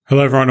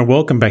Hello, everyone, and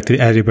welcome back to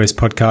the AWS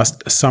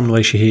podcast. Simon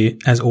Elisha here.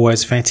 As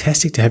always,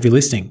 fantastic to have you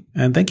listening,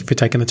 and thank you for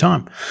taking the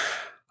time.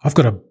 I've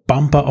got a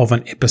bumper of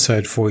an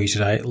episode for you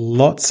today.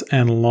 Lots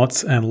and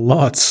lots and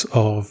lots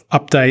of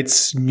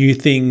updates, new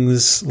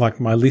things. Like,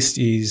 my list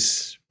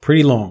is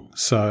pretty long,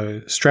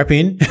 so strap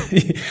in.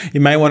 You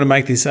may want to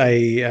make this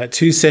a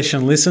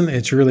two-session listen.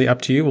 It's really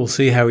up to you. We'll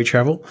see how we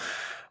travel.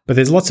 But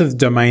there's lots of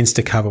domains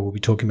to cover. We'll be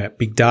talking about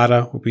big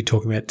data. We'll be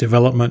talking about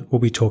development. We'll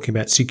be talking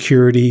about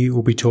security.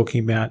 We'll be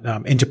talking about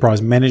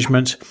enterprise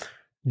management,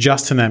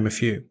 just to name a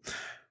few.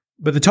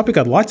 But the topic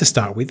I'd like to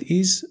start with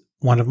is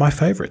one of my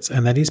favorites,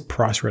 and that is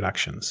price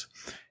reductions.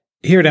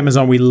 Here at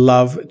Amazon, we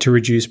love to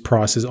reduce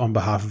prices on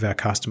behalf of our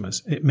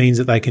customers. It means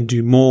that they can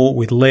do more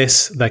with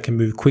less, they can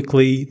move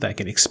quickly, they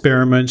can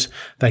experiment,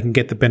 they can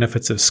get the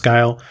benefits of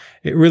scale.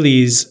 It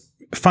really is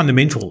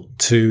fundamental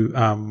to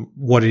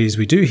what it is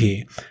we do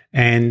here,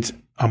 and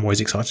I'm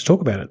always excited to talk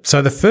about it.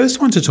 So the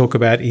first one to talk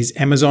about is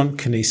Amazon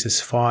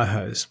Kinesis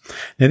Firehose.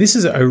 Now, this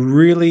is a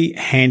really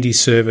handy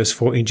service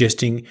for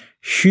ingesting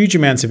huge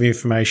amounts of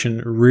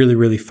information really,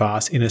 really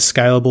fast in a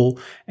scalable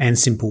and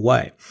simple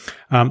way.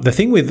 The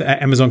thing with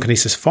Amazon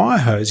Kinesis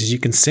Firehose is you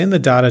can send the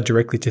data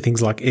directly to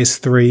things like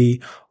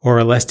S3 or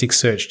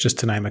Elasticsearch, just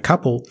to name a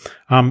couple,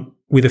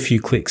 with a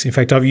few clicks. In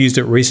fact, I've used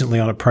it recently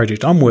on a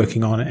project I'm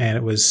working on, and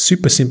it was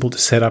super simple to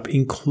set up,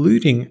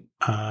 including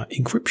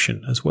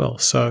encryption as well.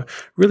 So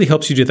really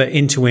helps you do that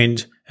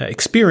end-to-end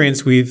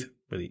experience with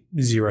really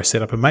zero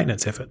setup and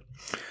maintenance effort.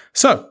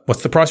 So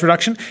what's the price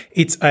reduction?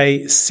 It's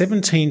a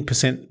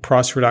 17%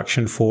 price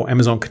reduction for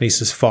Amazon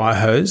Kinesis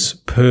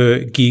Firehose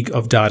per gig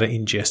of data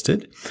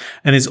ingested.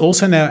 And there's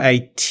also now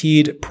a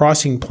tiered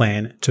pricing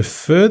plan to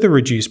further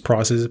reduce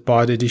prices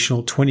by an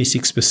additional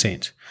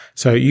 26%.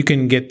 So you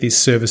can get this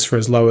service for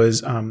as low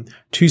as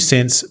 2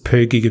 cents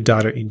per gig of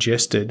data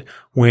ingested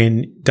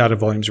when data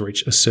volumes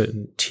reach a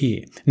certain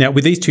tier. Now,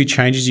 with these two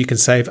changes, you can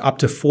save up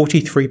to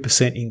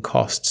 43% in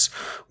costs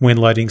when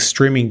loading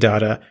streaming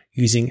data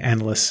using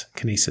Analyst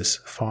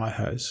Kinesis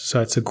Firehose. So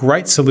it's a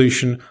great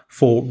solution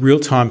for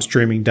real-time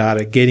streaming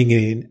data, getting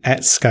it in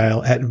at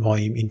scale, at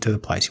volume, into the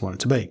place you want it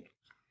to be.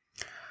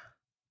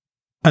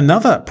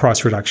 Another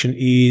price reduction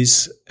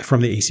is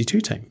from the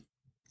EC2 team.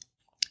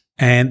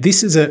 And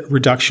this is a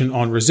reduction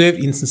on reserved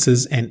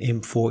instances and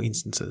M4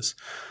 instances.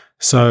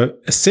 So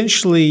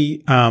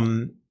essentially,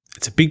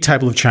 it's a big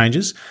table of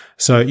changes.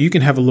 So you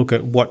can have a look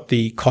at what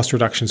the cost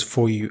reductions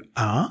for you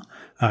are.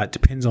 It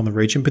depends on the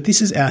region, but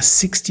this is our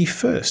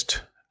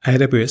 61st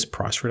AWS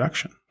price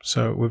reduction.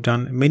 So we've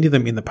done many of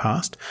them in the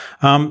past.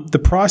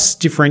 The price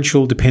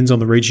differential depends on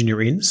the region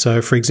you're in.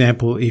 So, for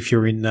example, if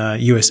you're in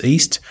US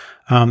East,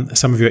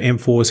 some of your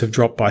M4s have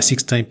dropped by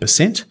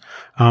 16%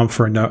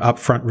 for a no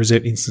upfront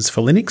reserved instance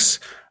for Linux.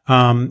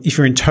 If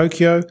you're in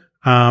Tokyo,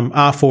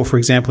 R4, for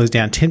example, is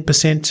down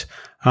 10%.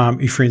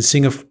 If you're in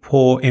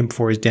Singapore,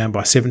 M4 is down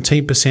by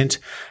 17%.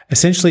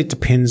 Essentially, it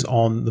depends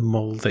on the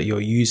model that you're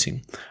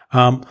using.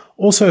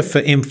 Also,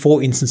 for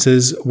M4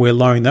 instances, we're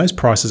lowering those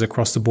prices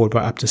across the board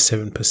by up to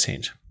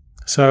 7%.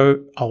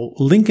 So I'll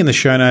link in the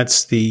show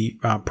notes the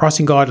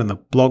pricing guide and the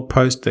blog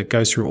post that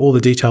goes through all the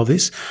detail of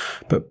this.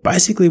 But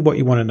basically what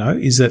you want to know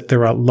is that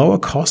there are lower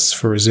costs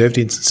for reserved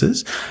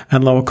instances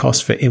and lower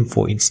costs for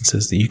M4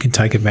 instances that you can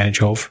take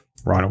advantage of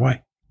right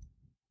away.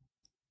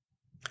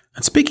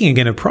 And speaking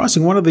again of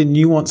pricing, one of the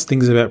nuanced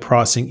things about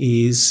pricing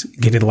is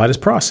getting the latest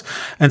price.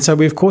 And so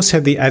we, of course,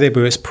 have the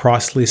AWS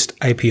Price List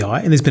API,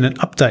 and there's been an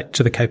update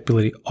to the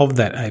capability of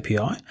that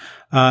API.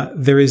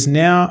 There is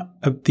now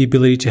the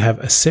ability to have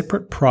a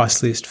separate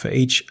price list for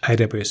each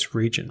AWS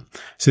region.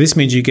 So this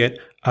means you get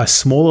a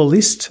smaller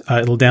list.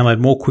 It'll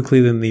download more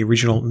quickly than the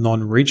original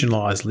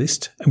non-regionalized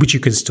list, which you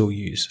can still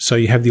use. So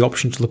you have the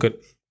option to look at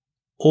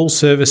all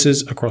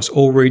services across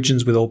all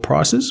regions with all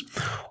prices,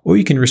 or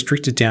you can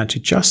restrict it down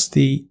to just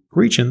the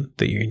region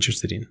that you're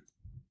interested in.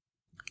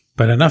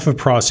 But enough of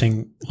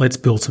pricing. Let's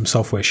build some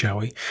software, shall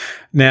we?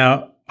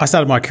 Now, I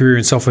started my career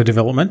in software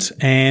development,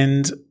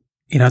 and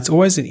it's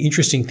always an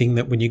interesting thing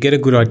that when you get a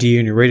good idea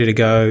and you're ready to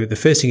go, the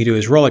first thing you do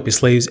is roll up your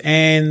sleeves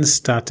and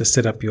start to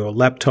set up your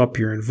laptop,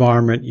 your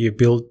environment, you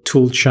build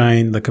tool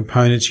chain, the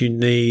components you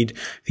need,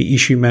 the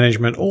issue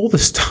management, all the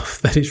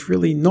stuff that is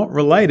really not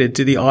related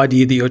to the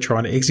idea that you're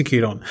trying to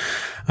execute on.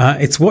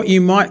 It's what you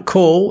might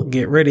call,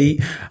 get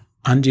ready,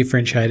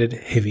 undifferentiated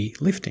heavy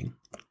lifting.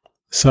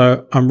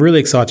 So I'm really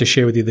excited to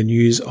share with you the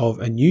news of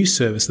a new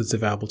service that's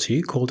available to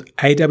you called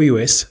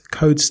AWS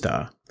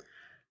CodeStar.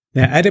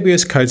 Now,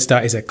 AWS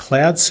CodeStar is a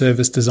cloud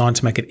service designed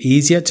to make it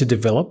easier to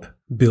develop,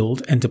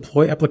 build, and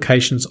deploy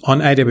applications on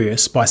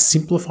AWS by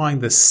simplifying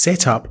the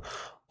setup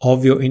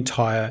of your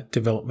entire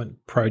development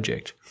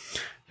project.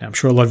 Now, I'm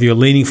sure a lot of you are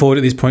leaning forward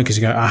at this point because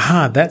you go,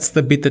 aha, that's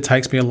the bit that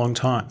takes me a long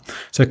time.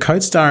 So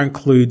CodeStar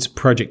includes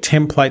project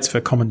templates for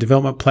common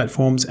development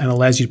platforms and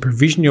allows you to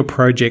provision your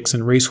projects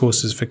and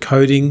resources for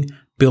coding,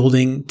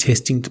 building,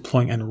 testing,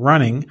 deploying, and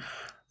running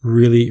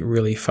really,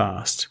 really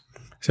fast.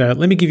 So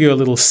let me give you a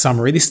little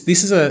summary. This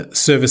is a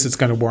service that's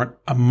going to warrant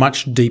a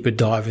much deeper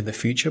dive in the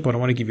future, but I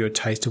want to give you a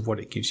taste of what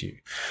it gives you.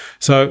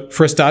 So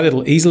for a start,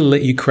 it'll easily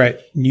let you create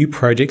new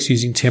projects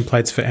using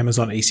templates for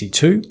Amazon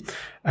EC2,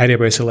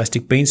 AWS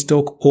Elastic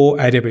Beanstalk, or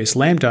AWS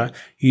Lambda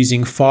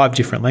using 5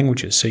 different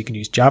languages. So you can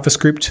use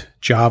JavaScript,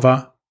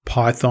 Java,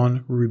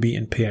 Python, Ruby,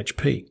 and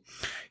PHP.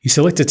 You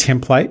select a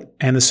template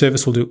and the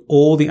service will do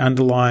all the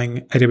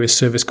underlying AWS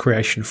service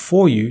creation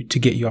for you to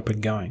get you up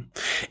and going.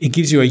 It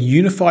gives you a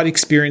unified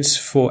experience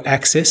for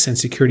access and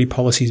security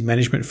policies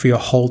management for your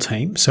whole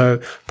team. So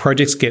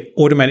projects get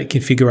automatic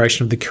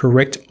configuration of the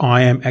correct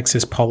IAM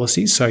access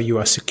policies so you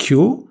are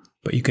secure,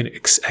 but you can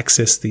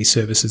access the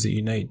services that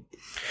you need.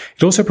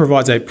 It also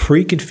provides a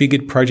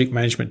pre-configured project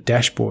management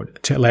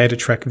dashboard to allow you to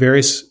track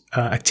various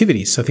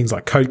activities. So things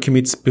like code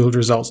commits, build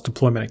results,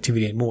 deployment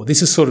activity, and more.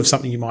 This is sort of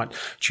something you might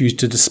choose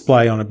to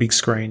display on a big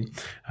screen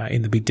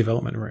in the big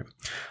development room.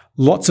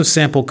 Lots of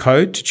sample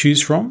code to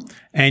choose from,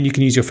 and you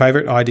can use your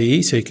favorite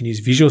IDE. So you can use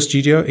Visual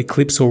Studio,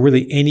 Eclipse, or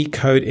really any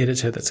code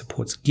editor that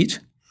supports Git.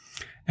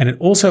 And it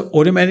also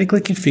automatically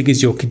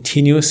configures your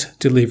continuous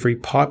delivery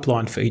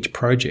pipeline for each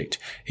project.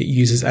 It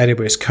uses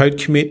AWS Code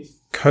Commit,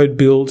 Code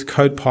Build,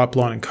 Code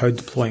Pipeline, and Code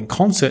Deploy in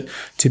concert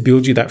to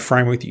build you that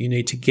framework that you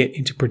need to get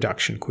into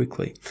production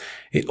quickly.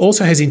 It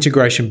also has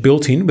integration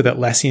built in with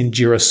Atlassian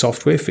Jira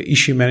software for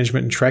issue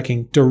management and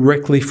tracking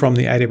directly from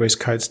the AWS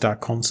CodeStar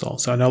console.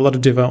 So I know a lot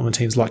of development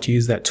teams like to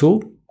use that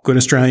tool. Good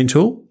Australian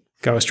tool.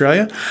 Go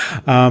Australia.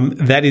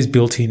 That is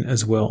built in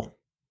as well.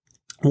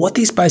 What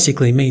this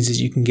basically means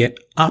is you can get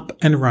up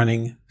and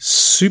running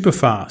super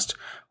fast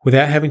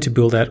without having to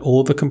build out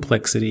all the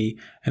complexity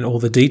and all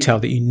the detail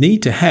that you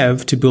need to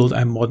have to build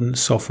a modern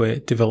software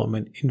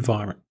development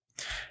environment.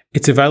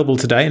 It's available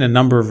today in a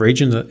number of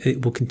regions.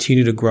 It will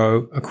continue to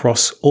grow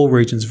across all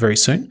regions very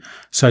soon.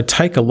 So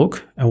take a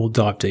look and we'll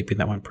dive deep in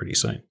that one pretty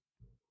soon.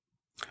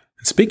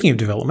 And speaking of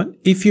development,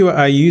 if you are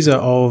a user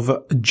of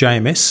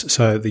JMS,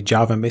 so the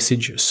Java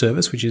Message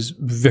Service, which is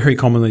very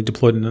commonly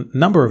deployed in a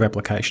number of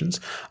applications,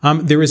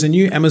 there is a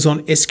new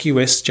Amazon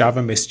SQS Java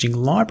messaging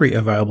library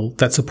available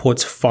that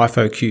supports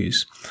FIFO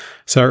queues.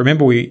 So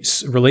remember we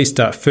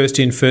released first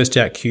in, first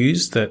out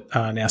queues that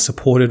are now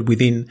supported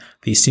within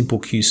the Simple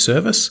Queue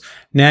service.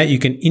 Now you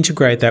can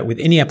integrate that with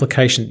any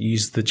application that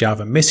uses the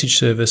Java Message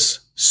Service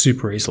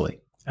super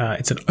easily.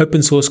 It's an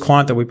open source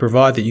client that we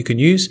provide that you can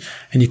use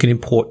and you can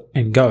import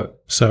and go.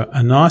 So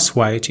a nice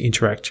way to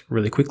interact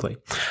really quickly.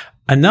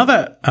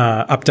 Another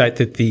update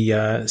that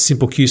the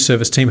Simple Queue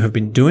service team have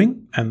been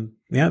doing, and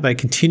they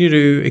continue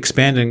to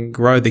expand and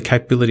grow the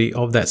capability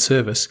of that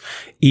service,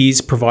 is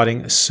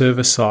providing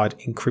server-side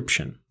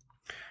encryption.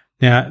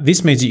 Now,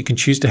 this means that you can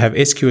choose to have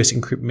SQS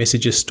encrypt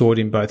messages stored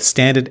in both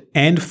standard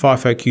and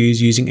FIFO queues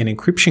using an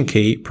encryption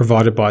key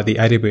provided by the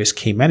AWS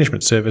Key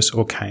Management Service,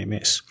 or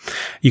KMS.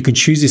 You can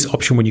choose this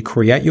option when you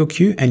create your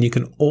queue, and you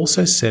can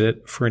also set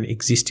it for an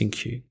existing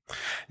queue.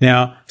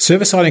 Now,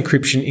 server-side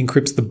encryption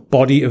encrypts the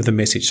body of the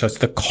message, so it's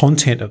the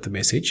content of the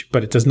message,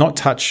 but it does not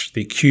touch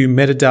the queue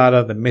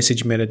metadata, the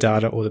message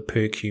metadata, or the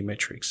per queue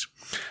metrics.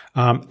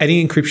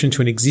 Adding encryption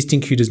to an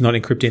existing queue does not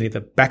encrypt any of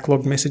the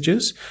backlogged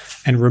messages,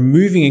 and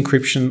removing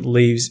encryption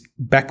leaves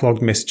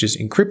backlogged messages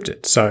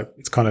encrypted. So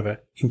it's kind of a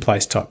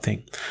in-place type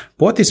thing.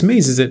 But what this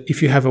means is that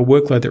if you have a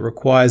workload that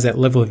requires that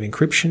level of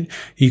encryption,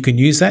 you can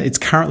use that. It's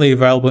currently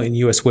available in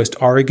US West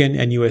Oregon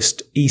and US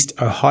East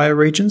Ohio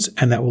regions,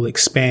 and that will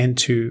expand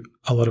to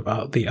a lot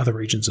of the other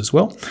regions as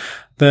well.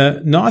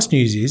 The nice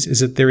news is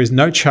that there is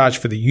no charge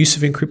for the use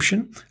of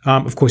encryption.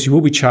 Of course, you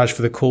will be charged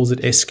for the calls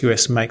that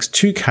SQS makes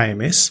to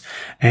KMS,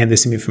 and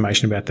there's some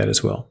information about that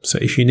as well. So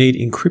if you need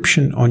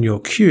encryption on your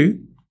queue,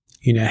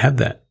 you now have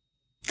that.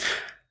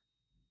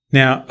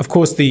 Now, of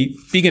course, the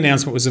big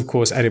announcement was, of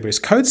course, AWS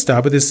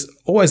CodeStar, but there's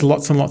always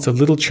lots and lots of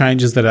little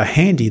changes that are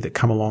handy that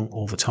come along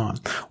all the time.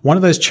 One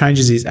of those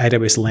changes is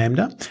AWS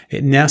Lambda.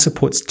 It now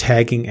supports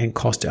tagging and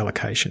cost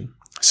allocation.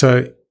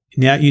 So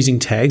now using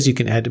tags, you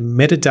can add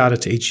metadata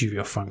to each of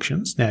your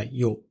functions. Now,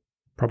 you'll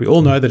probably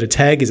all know that a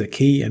tag is a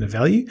key and a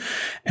value,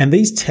 and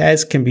these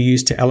tags can be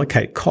used to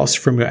allocate costs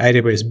from your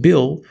AWS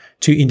bill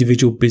to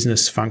individual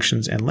business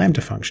functions and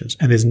Lambda functions.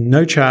 And there's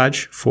no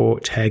charge for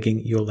tagging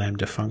your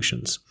Lambda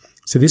functions.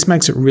 So this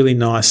makes it really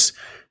nice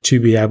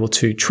to be able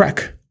to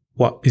track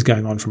what is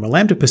going on from a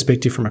Lambda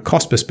perspective, from a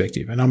cost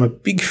perspective. And I'm a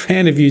big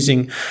fan of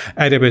using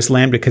AWS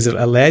Lambda because it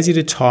allows you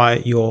to tie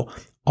your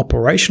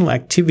operational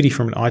activity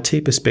from an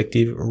IT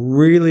perspective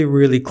really,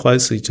 really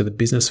closely to the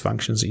business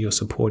functions that you're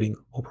supporting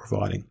or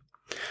providing.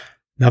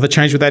 Another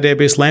change with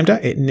AWS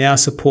Lambda, it now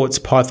supports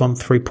Python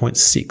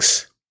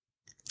 3.6.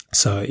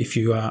 So if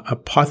you are a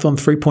Python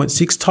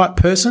 3.6 type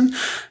person,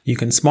 you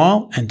can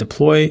smile and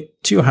deploy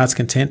to your heart's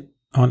content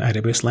on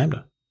AWS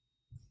Lambda.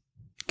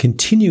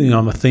 Continuing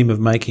on the theme of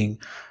making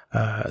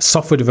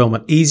software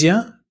development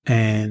easier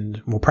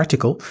and more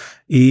practical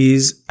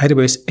is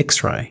AWS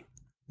X-Ray.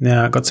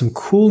 Now, I've got some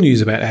cool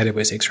news about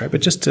AWS X-Ray,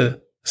 but just to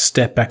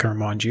step back and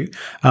remind you,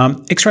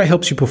 X-Ray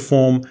helps you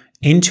perform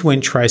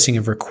end-to-end tracing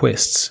of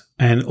requests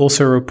and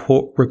also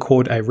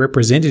record a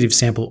representative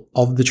sample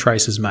of the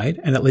traces made,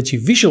 and it lets you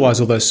visualize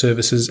all those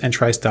services and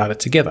trace data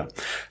together.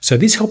 So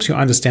this helps you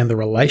understand the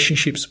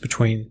relationships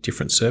between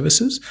different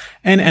services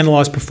and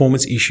analyze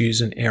performance issues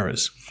and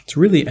errors. It's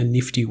really a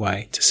nifty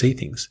way to see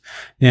things.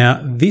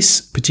 Now,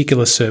 this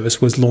particular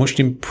service was launched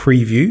in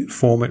preview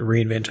form at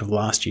reInvent of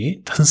last year.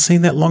 Doesn't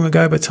seem that long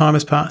ago, but time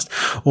has passed.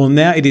 Well,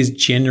 now it is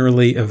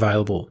generally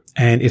available,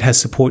 and it has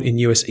support in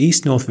US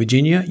East North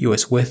Virginia,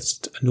 US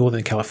West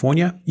Northern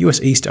California, US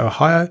East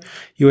Ohio,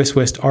 US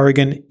West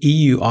Oregon,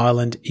 EU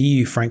Ireland,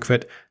 EU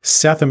Frankfurt,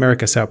 South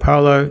America Sao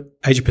Paulo,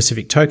 Asia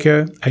Pacific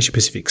Tokyo, Asia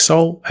Pacific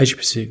Seoul, Asia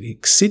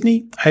Pacific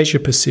Sydney, Asia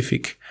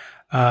Pacific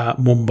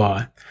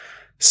Mumbai.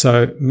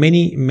 So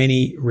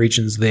many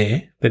regions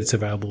there that it's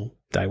available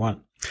day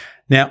one.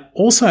 Now,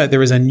 also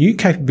there is a new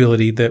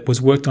capability that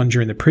was worked on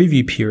during the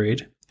preview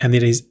period, and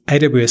that is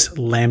AWS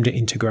Lambda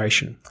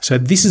integration. So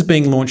this is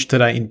being launched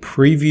today in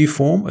preview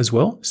form as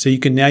well. So you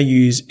can now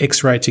use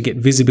X-Ray to get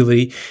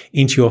visibility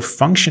into your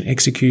function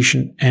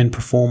execution and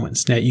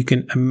performance. Now you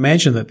can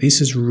imagine that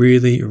this is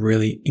really,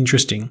 really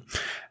interesting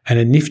and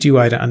a nifty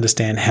way to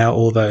understand how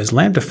all those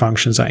Lambda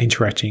functions are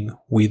interacting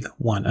with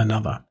one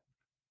another.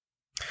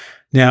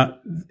 Now,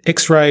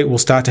 X-Ray will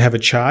start to have a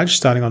charge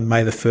starting on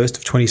May the 1st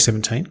of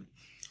 2017.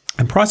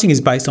 And pricing is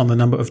based on the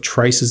number of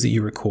traces that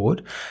you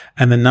record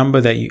and the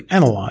number that you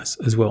analyze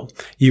as well.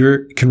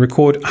 You can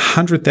record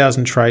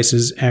 100,000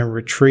 traces and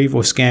retrieve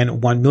or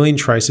scan 1 million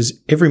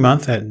traces every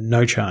month at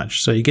no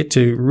charge. So you get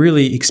to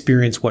really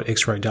experience what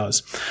X-Ray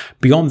does.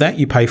 Beyond that,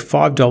 you pay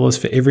 $5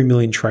 for every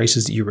million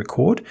traces that you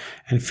record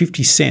and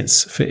 50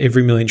 cents for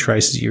every million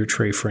traces you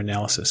retrieve for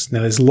analysis.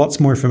 Now, there's lots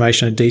more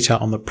information and detail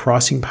on the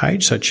pricing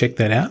page, so check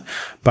that out.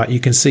 But you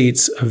can see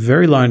it's a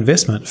very low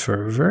investment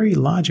for a very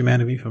large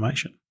amount of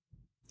information.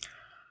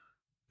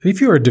 If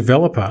you're a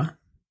developer,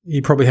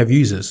 you probably have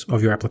users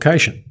of your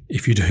application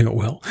if you're doing it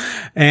well.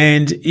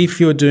 And if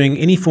you're doing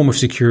any form of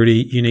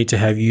security, you need to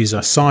have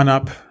user sign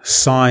up,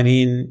 sign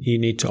in. You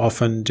need to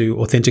often do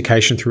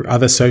authentication through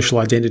other social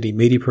identity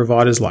media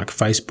providers like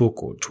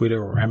Facebook or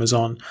Twitter or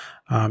Amazon.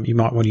 You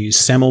might want to use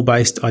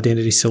SAML-based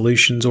identity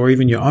solutions or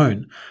even your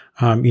own.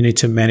 You need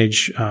to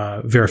manage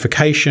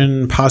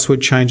verification,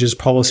 password changes,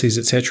 policies,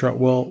 etc.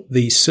 Well,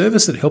 the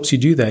service that helps you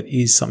do that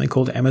is something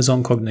called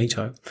Amazon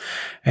Cognito.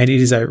 And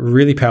it is a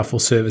really powerful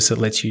service that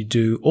lets you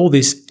do all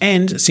this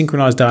and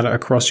synchronize data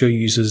across your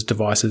users'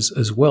 devices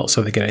as well,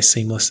 so they get a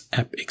seamless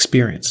app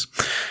experience.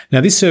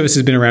 Now, this service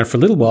has been around for a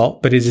little while,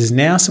 but it is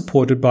now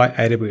supported by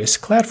AWS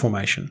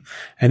CloudFormation.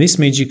 And this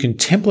means you can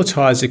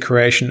templatize the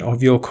creation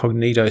of your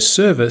Cognito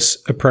service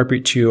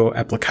appropriate to your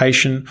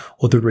application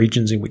or the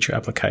regions in which your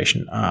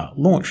application are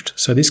launched.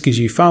 So this gives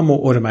you far more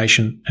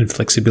automation and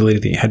flexibility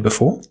than you had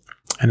before,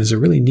 and is a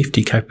really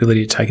nifty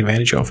capability to take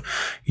advantage of.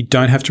 You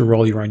don't have to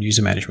roll your own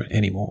user management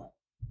anymore.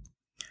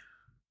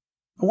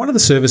 One of the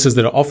services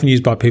that are often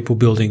used by people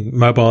building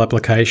mobile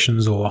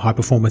applications or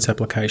high-performance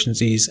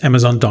applications is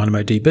Amazon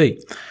DynamoDB,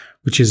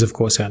 which is, of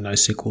course, our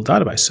NoSQL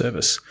database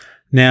service.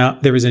 Now,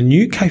 there is a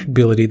new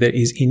capability that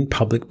is in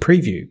public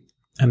preview,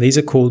 and these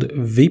are called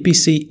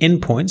VPC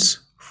endpoints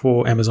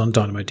for Amazon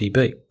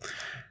DynamoDB.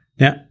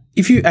 Now,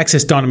 if you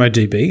access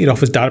DynamoDB, it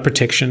offers data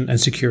protection and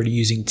security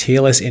using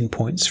TLS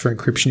endpoints for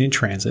encryption in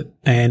transit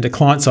and a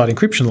client-side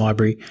encryption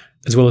library,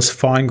 as well as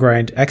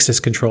fine-grained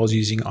access controls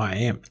using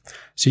IAM.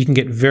 So you can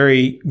get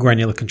very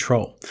granular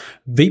control.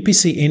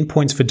 VPC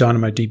endpoints for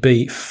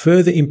DynamoDB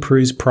further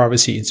improves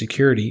privacy and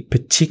security,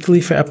 particularly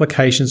for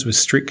applications with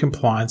strict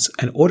compliance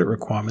and audit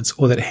requirements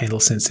or that handle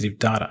sensitive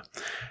data.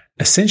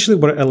 Essentially,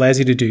 what it allows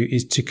you to do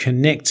is to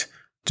connect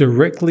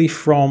directly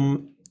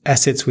from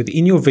assets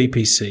within your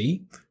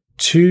VPC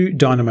to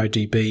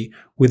DynamoDB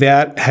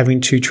without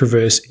having to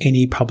traverse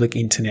any public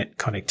internet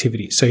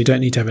connectivity. So you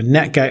don't need to have a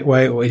NAT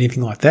gateway or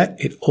anything like that.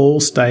 It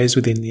all stays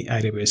within the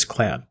AWS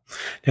cloud.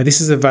 Now,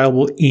 this is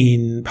available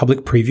in public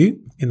preview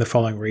in the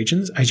following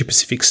regions: Asia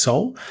Pacific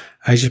Seoul,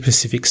 Asia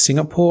Pacific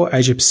Singapore,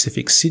 Asia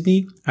Pacific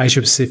Sydney,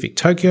 Asia Pacific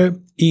Tokyo,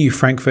 EU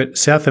Frankfurt,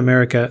 South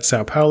America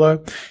Sao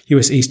Paulo,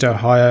 US East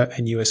Ohio,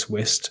 and US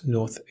West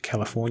North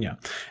California.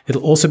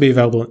 It'll also be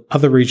available in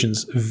other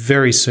regions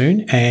very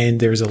soon, and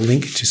there is a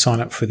link to sign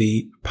up for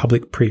the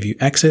public preview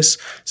access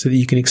so that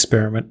you can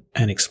experiment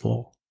and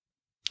explore.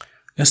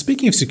 Now,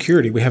 speaking of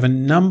security, we have a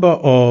number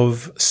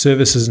of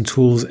services and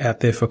tools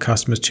out there for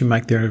customers to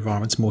make their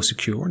environments more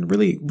secure. And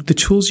really, the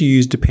tools you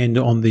use depend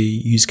on the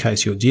use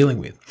case you're dealing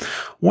with.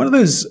 One of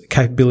those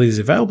capabilities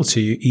available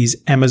to you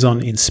is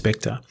Amazon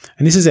Inspector.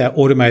 And this is our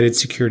automated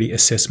security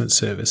assessment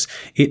service.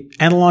 It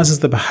analyzes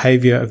the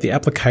behavior of the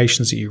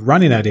applications that you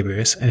run in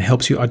AWS and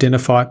helps you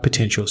identify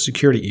potential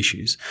security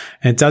issues.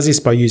 And it does this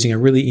by using a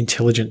really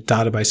intelligent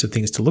database of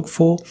things to look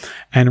for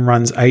and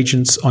runs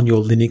agents on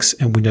your Linux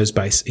and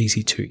Windows-based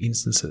EC2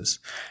 instances. instances.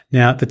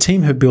 Now, the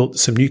team have built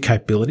some new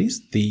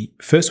capabilities. The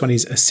first one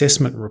is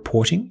assessment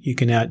reporting. You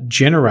can now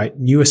generate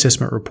new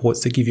assessment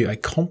reports that give you a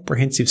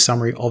comprehensive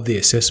summary of the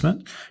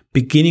assessment,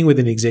 beginning with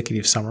an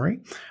executive summary.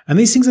 And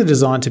these things are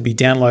designed to be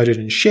downloaded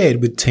and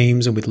shared with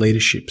teams and with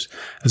leaderships,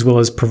 as well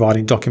as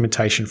providing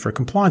documentation for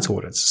compliance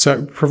audits. So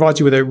it provides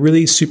you with a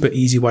really super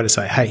easy way to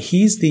say, hey,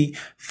 here's the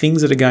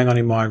things that are going on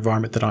in my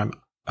environment that I'm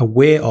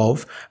aware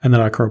of and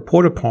that I can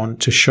report upon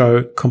to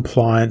show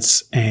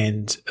compliance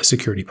and a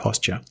security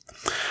posture.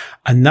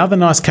 Another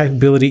nice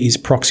capability is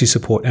proxy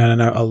support. And I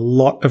know a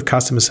lot of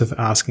customers have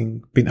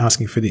been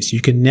asking for this.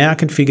 You can now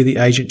configure the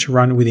agent to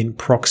run within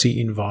proxy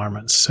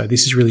environments. So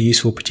this is really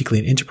useful,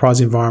 particularly in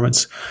enterprise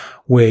environments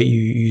where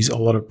you use a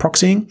lot of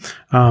proxying.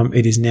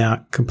 It is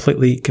now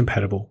completely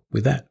compatible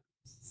with that.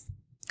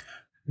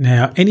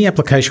 Now, any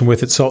application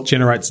worth its salt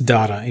generates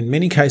data, in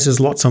many cases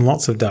lots and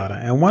lots of data.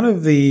 And one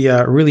of the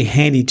really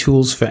handy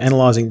tools for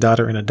analyzing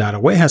data in a data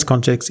warehouse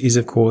context is,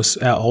 of course,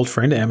 our old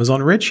friend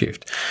Amazon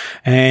Redshift.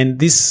 And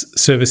this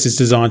service is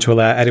designed to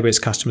allow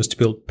AWS customers to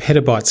build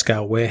petabyte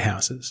scale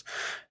warehouses.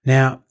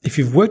 Now, if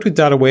you've worked with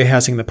data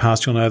warehousing in the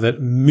past, you'll know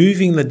that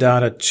moving the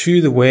data to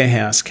the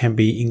warehouse can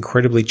be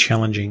incredibly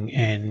challenging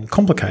and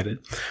complicated.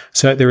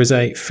 So there is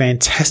a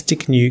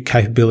fantastic new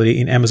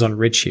capability in Amazon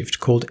Redshift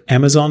called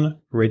Amazon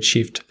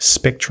Redshift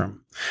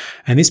Spectrum.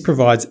 And this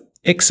provides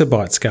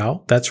exabyte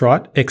scale. That's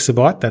right,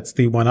 exabyte. That's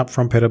the one up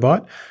from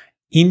petabyte.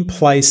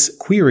 In-place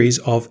queries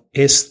of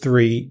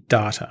S3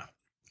 data.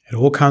 It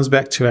all comes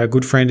back to our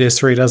good friend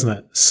S3, doesn't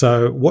it?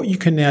 So what you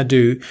can now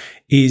do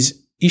is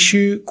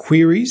issue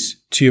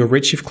queries to your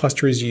Redshift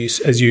cluster as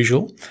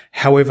usual.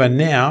 However,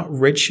 now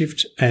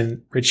Redshift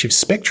and Redshift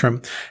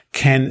Spectrum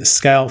can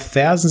scale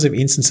thousands of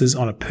instances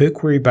on a per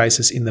query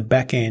basis in the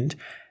back end,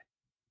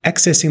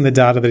 accessing the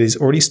data that is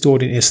already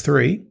stored in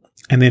S3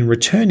 and then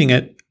returning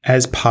it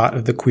as part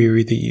of the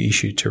query that you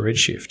issued to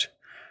Redshift.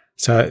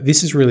 So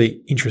this is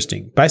really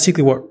interesting.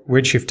 Basically, what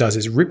Redshift does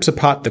is rips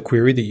apart the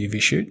query that you've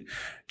issued,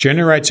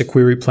 generates a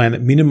query plan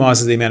that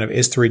minimizes the amount of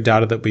S3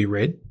 data that we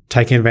read,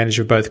 taking advantage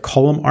of both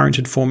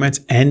column-oriented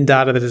formats and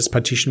data that is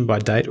partitioned by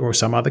date or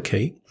some other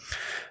key.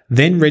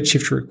 Then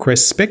Redshift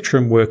requests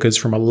Spectrum workers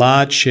from a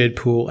large shared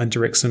pool and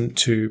directs them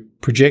to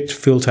project,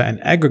 filter,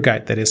 and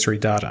aggregate that S3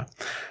 data.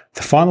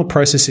 The final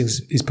processing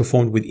is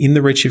performed within the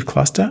Redshift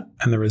cluster,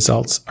 and the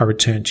results are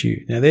returned to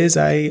you. Now, there's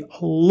a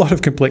lot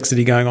of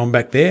complexity going on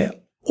back there,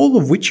 all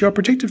of which you are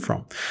protected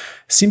from.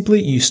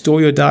 Simply, you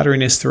store your data in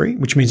S3,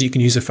 which means you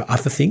can use it for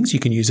other things. You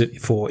can use it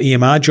for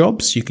EMR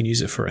jobs, you can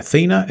use it for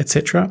Athena,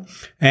 etc.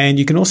 And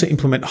you can also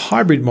implement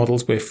hybrid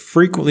models where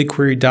frequently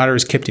queried data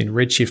is kept in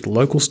Redshift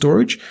local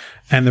storage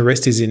and the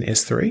rest is in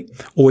S3.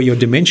 Or your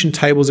dimension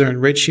tables are in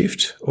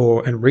Redshift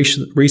and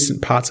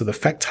recent parts of the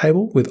fact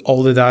table with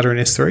older data in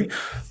S3.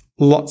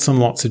 Lots and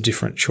lots of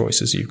different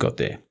choices you've got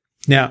there.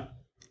 Now,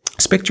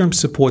 Spectrum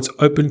supports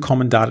open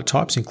common data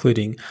types,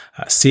 including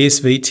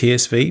CSV,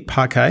 TSV,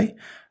 Parquet,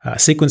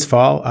 sequence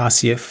file,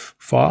 RCF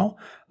file.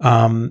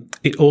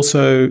 It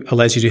also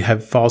allows you to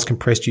have files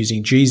compressed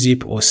using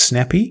gzip or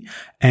Snappy,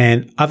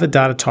 and other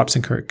data types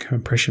and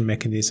compression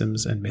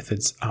mechanisms and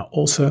methods are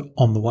also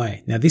on the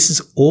way. Now, this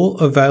is all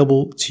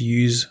available to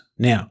use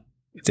now.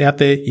 It's out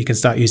there. You can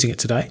start using it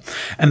today.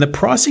 And the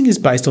pricing is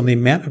based on the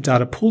amount of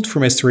data pulled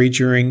from S3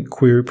 during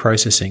query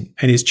processing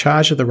and is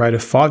charged at the rate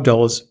of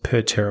 $5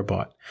 per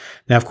terabyte.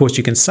 Now, of course,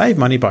 you can save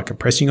money by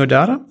compressing your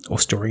data or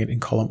storing it in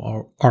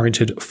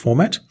column-oriented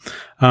format.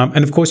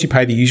 And of course, you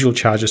pay the usual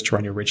charges to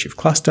run your Redshift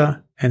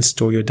cluster and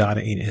store your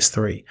data in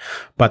S3.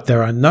 But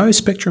there are no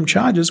Spectrum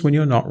charges when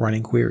you're not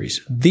running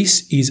queries.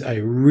 This is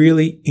a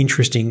really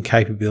interesting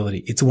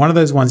capability. It's one of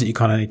those ones that you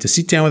kind of need to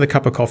sit down with a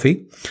cup of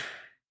coffee,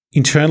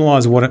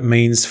 internalize what it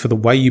means for the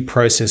way you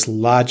process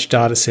large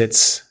data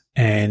sets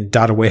and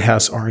data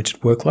warehouse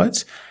oriented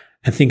workloads,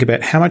 and think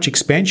about how much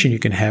expansion you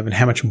can have and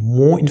how much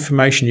more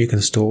information you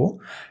can store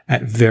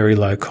at very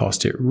low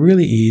cost. It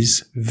really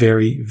is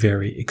very,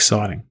 very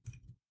exciting.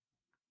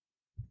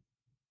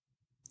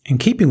 In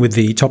keeping with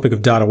the topic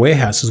of data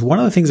warehouses, one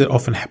of the things that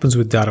often happens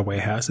with data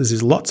warehouses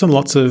is lots and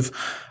lots of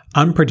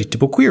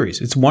unpredictable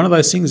queries. It's one of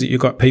those things that you've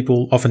got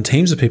people, often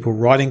teams of people,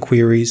 writing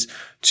queries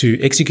to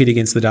execute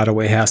against the data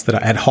warehouse that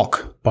are ad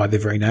hoc by their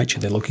very nature.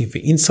 They're looking for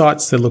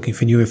insights, they're looking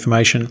for new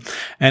information,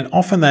 and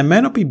often they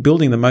may not be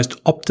building the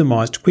most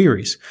optimized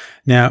queries.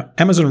 Now,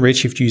 Amazon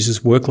Redshift uses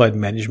workload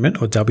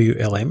management, or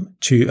WLM,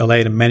 to allow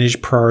you to manage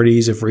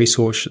priorities of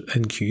resource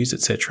and queues,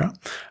 etc.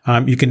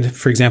 You can,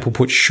 for example,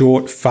 put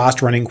short,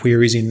 fast-running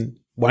queries in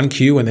one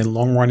queue and then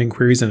long-running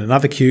queries in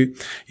another queue.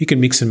 You can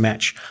mix and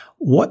match.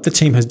 What the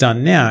team has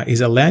done now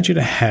is allowed you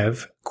to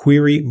have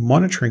query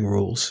monitoring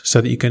rules so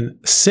that you can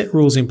set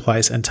rules in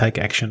place and take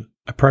action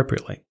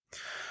appropriately.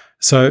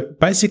 So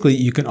basically,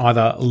 you can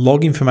either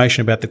log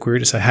information about the query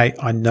to say, hey,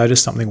 I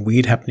noticed something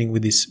weird happening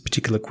with this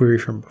particular query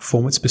from a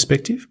performance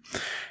perspective.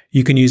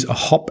 You can use a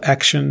hop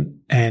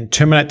action and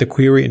terminate the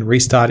query and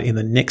restart it in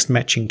the next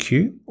matching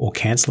queue or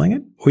cancelling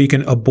it, or you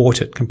can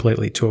abort it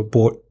completely to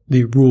abort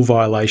the rule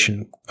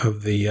violation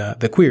of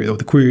the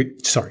query,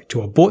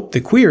 to abort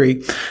the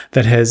query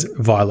that has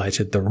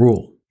violated the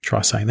rule.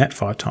 Try saying that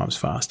 5 times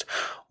fast.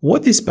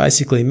 What this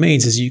basically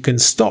means is you can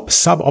stop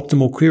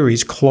suboptimal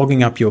queries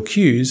clogging up your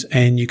queues,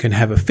 and you can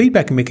have a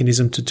feedback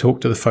mechanism to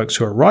talk to the folks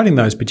who are writing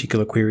those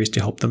particular queries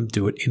to help them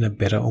do it in a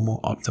better or more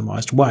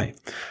optimized way.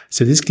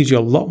 So this gives you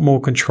a lot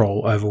more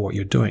control over what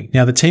you're doing.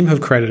 Now, the team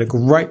have created a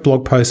great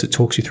blog post that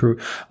talks you through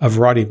a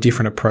variety of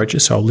different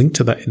approaches. So I'll link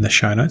to that in the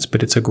show notes,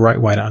 but it's a great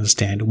way to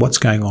understand what's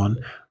going on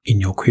in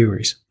your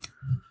queries.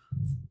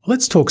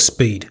 Let's talk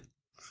speed.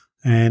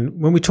 And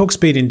when we talk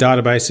speed in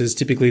databases,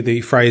 typically the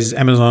phrase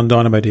Amazon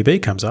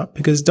DynamoDB comes up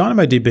because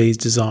DynamoDB is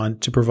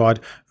designed to provide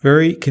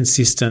very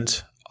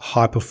consistent,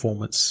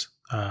 high-performance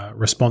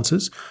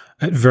responses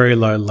at very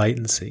low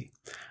latency.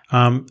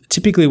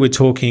 Typically, we're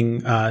talking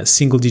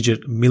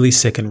single-digit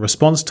millisecond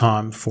response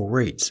time for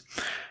reads.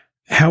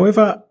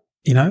 However,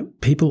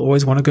 people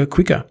always want to go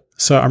quicker.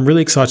 So I'm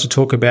really excited to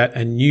talk about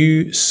a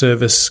new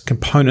service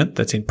component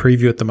that's in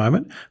preview at the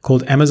moment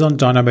called Amazon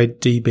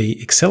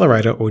DynamoDB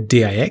Accelerator, or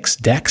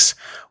DAX,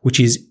 which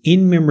is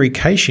in-memory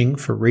caching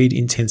for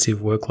read-intensive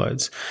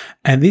workloads.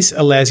 And this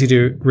allows you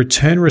to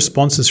return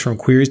responses from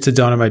queries to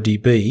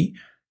DynamoDB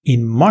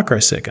in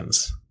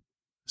microseconds.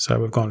 So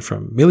we've gone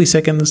from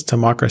milliseconds to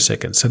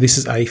microseconds. So this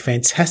is a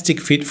fantastic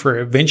fit for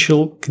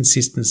eventual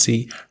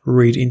consistency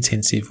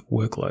read-intensive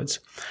workloads.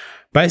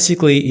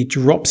 Basically, it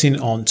drops in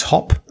on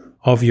top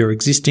of your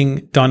existing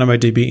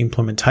DynamoDB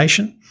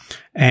implementation,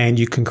 and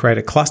you can create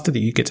a cluster that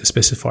you get to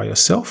specify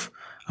yourself,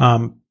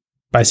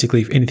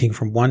 basically anything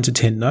from 1 to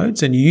 10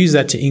 nodes, and you use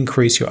that to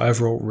increase your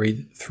overall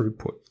read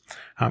throughput.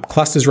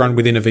 Clusters run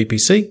within a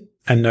VPC,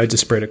 and nodes are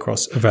spread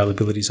across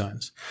availability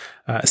zones.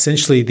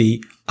 Essentially,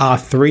 the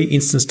R3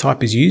 instance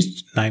type is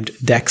used, named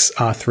DAX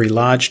R3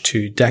 large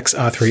to DAX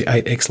R3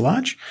 8X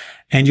large.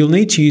 And you'll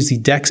need to use the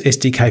DAX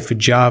SDK for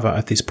Java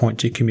at this point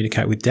to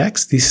communicate with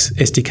DAX. This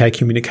SDK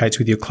communicates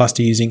with your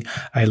cluster using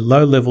a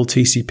low-level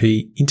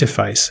TCP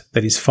interface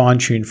that is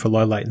fine-tuned for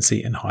low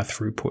latency and high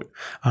throughput.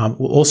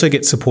 We'll also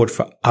get support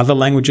for other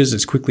languages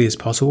as quickly as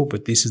possible,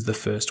 but this is the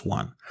first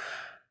one.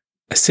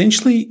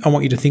 Essentially, I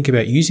want you to think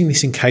about using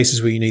this in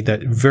cases where you need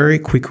that very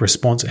quick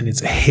response and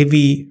it's a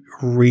heavy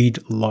read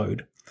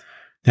load.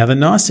 Now, the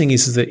nice thing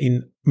is that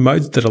in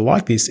modes that are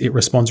like this, it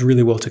responds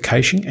really well to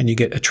caching, and you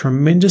get a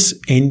tremendous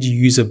end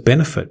user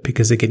benefit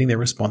because they're getting their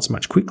response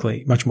much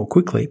more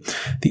quickly.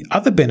 The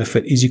other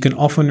benefit is you can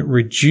often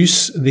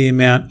reduce the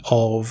amount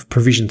of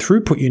provision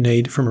throughput you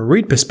need from a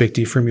read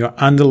perspective from your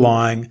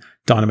underlying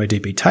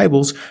DynamoDB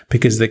tables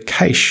because the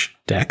cache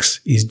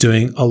DAX is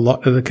doing a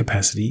lot of the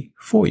capacity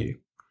for you.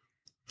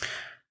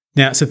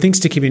 Now, some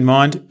things to keep in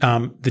mind.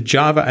 The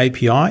Java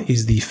API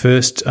is the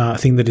first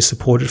thing that is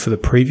supported for the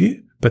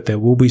preview, but there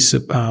will be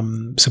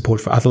support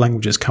for other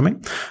languages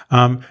coming.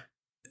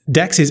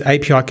 DAX is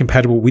API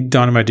compatible with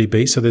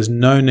DynamoDB, so there's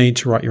no need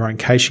to write your own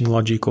caching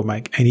logic or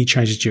make any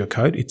changes to your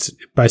code. It's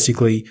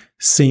basically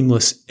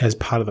seamless as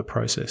part of the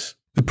process.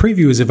 The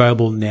preview is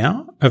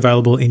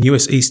available in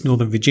US East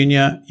Northern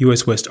Virginia,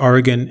 US West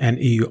Oregon,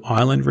 and EU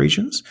Island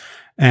regions.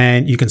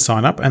 And you can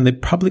sign up, and the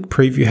public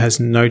preview has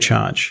no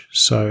charge.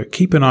 So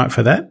keep an eye out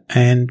for that,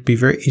 and be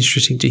very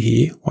interesting to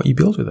hear what you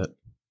build with it.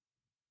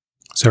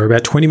 So we're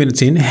about 20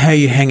 minutes in. How are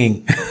you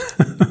hanging?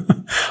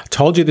 I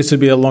told you this would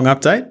be a long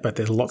update, but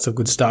there's lots of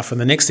good stuff.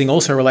 And the next thing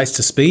also relates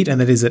to speed, and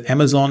that is that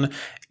Amazon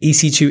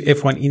EC2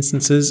 F1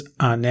 instances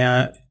are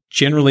now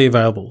generally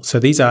available. So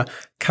these are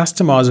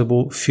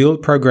customizable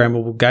field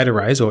programmable gate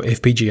arrays, or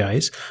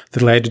FPGAs,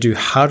 that allow you to do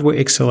hardware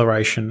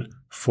acceleration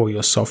for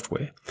your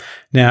software.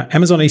 Now,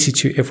 Amazon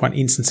EC2 F1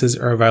 instances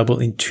are available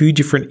in 2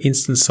 different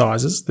instance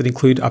sizes that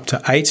include up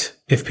to 8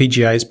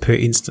 FPGAs per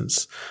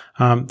instance.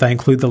 They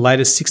include the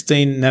latest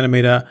 16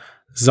 nanometer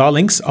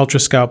Xilinx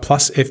UltraScale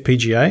Plus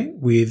FPGA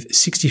with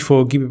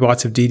 64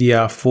 gigabytes of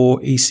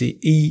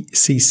DDR4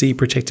 ECC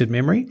protected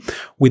memory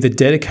with a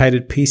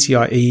dedicated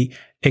PCIe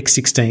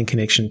X16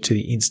 connection to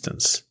the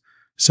instance.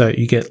 So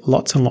you get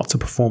lots and lots of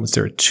performance.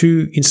 There are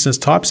 2 instance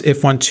types,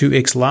 F1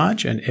 2X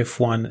large and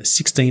F1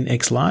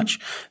 16X large.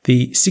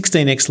 The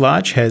 16X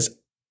large has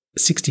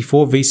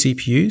 64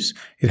 vCPUs.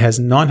 It has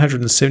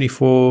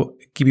 974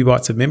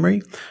 gigabytes of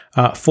memory,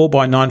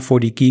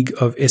 4x940 gig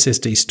of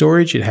SSD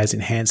storage. It has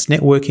enhanced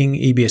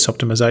networking, EBS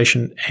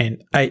optimization,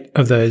 and 8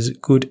 of those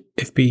good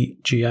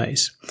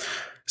FPGAs.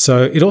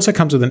 So it also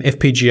comes with an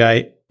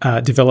FPGA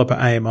developer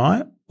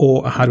AMI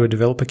or a hardware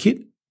developer kit.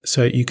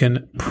 So you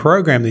can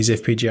program these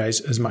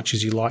FPGAs as much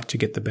as you like to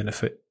get the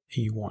benefit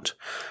you want.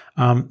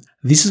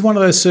 This is one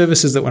of those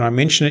services that when I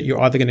mention it, you're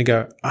either going to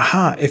go,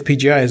 aha,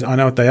 FPGAs, I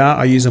know what they are,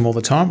 I use them all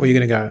the time, or you're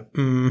going to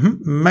go,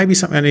 maybe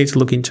something I need to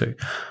look into.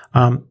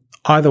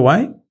 Either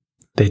way,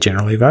 they're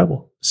generally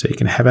available, so you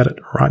can have at it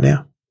right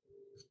now.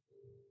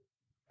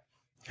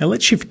 Now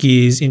let's shift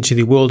gears into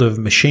the world of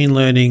machine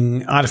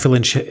learning,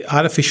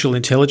 artificial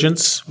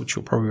intelligence, which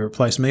will probably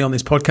replace me on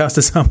this podcast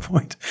at some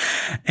point,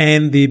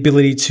 and the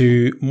ability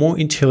to more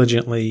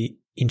intelligently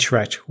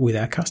interact with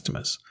our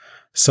customers.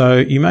 So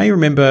you may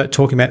remember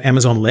talking about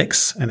Amazon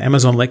Lex, and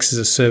Amazon Lex is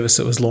a service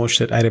that was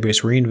launched at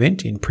AWS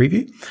reInvent in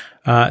preview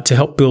to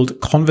help build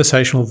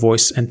conversational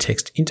voice and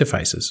text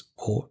interfaces,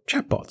 or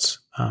chatbots,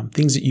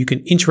 things that you can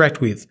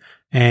interact with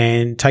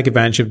and take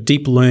advantage of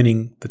deep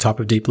learning, the type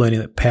of deep learning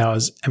that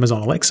powers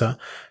Amazon Alexa,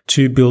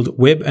 to build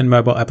web and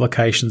mobile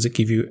applications that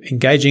give you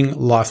engaging,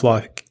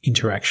 lifelike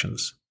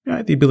interactions.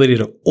 The ability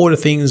to order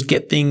things,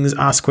 get things,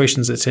 ask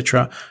questions,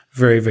 etc.,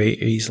 very, very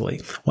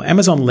easily. Well,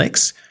 Amazon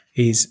Lex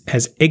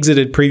has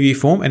exited preview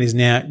form and is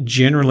now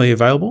generally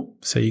available,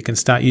 so you can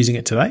start using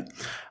it today.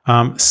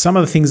 Some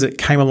of the things that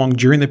came along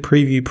during the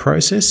preview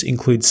process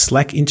include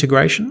Slack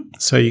integration,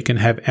 so you can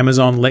have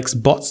Amazon Lex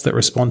bots that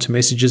respond to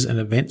messages and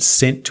events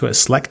sent to a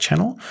Slack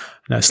channel.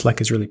 I know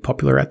Slack is really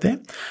popular out there.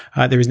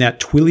 There is now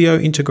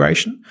Twilio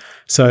integration,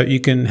 so you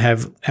can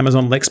have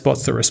Amazon Lex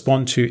bots that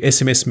respond to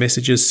SMS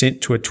messages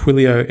sent to a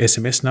Twilio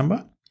SMS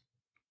number,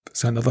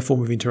 so another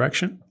form of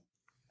interaction.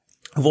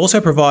 I've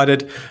also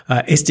provided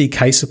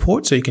SDK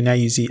support, so you can now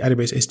use the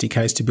AWS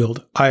SDKs to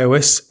build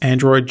iOS,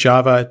 Android,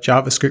 Java,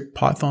 JavaScript,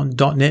 Python,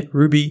 .NET,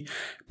 Ruby,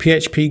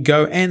 PHP,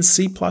 Go, and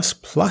C++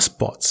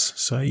 bots.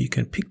 So you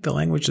can pick the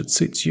language that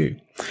suits you.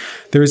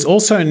 There is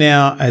also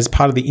now, as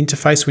part of the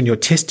interface when you're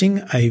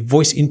testing, a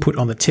voice input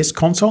on the test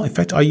console. In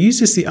fact, I used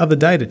this the other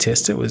day to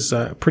test. It was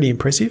pretty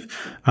impressive.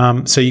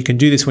 So you can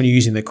do this when you're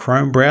using the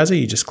Chrome browser.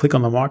 You just click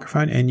on the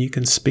microphone and you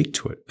can speak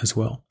to it as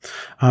well.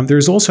 There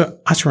is also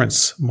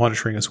utterance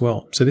monitoring as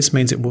well. So this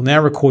means it will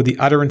now record the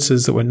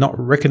utterances that were not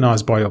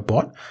recognized by your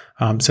bot.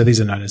 So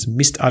these are known as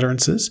missed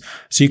utterances.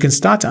 So you can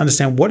start to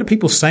understand what are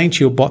people saying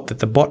to your bot that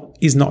the bot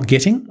is not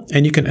getting,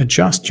 and you can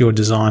adjust your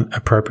design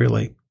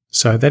appropriately.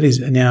 So that is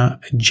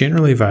now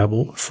generally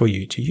available for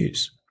you to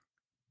use.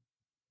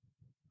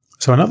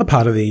 So another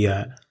part of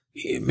the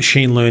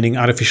machine learning,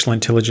 artificial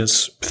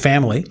intelligence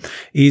family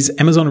is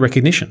Amazon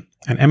Rekognition.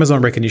 And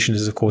Amazon Rekognition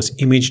is, of course,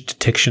 image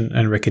detection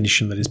and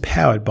recognition that is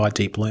powered by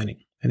deep learning.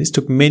 And this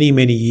took many,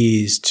 many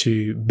years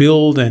to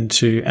build and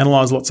to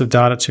analyze lots of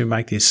data to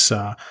make this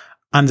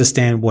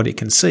understand what it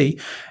can see.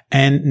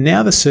 And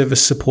now the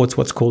service supports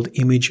what's called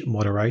image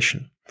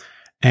moderation.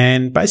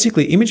 And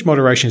basically, image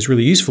moderation is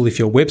really useful if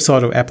your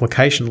website or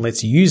application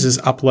lets users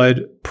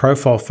upload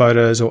profile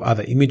photos or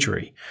other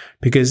imagery,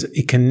 because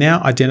it can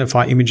now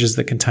identify images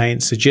that contain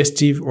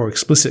suggestive or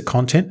explicit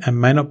content and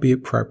may not be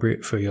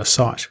appropriate for your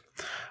site.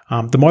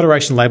 The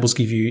moderation labels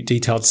give you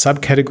detailed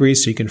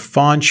subcategories, so you can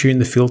fine-tune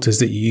the filters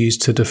that you use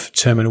to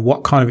determine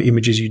what kind of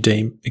images you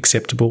deem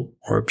acceptable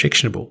or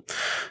objectionable.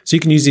 So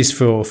you can use this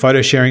for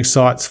photo sharing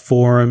sites,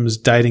 forums,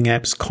 dating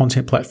apps,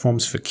 content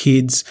platforms for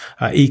kids,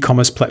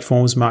 e-commerce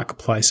platforms,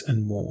 marketplace,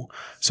 and more.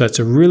 So it's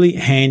a really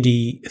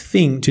handy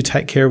thing to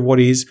take care of what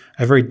is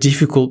a very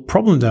difficult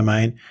problem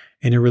domain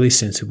in a really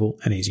sensible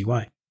and easy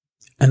way.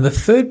 And the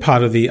third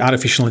part of the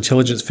artificial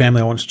intelligence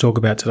family I want to talk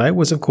about today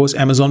was, of course,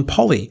 Amazon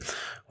Polly,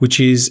 which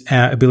is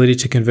our ability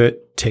to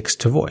convert text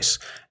to voice.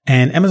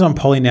 And Amazon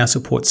Polly now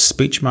supports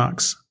speech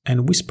marks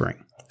and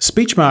whispering.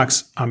 Speech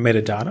marks are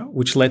metadata,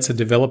 which lets a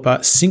developer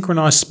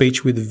synchronize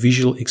speech with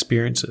visual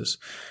experiences.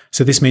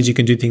 So this means you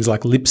can do things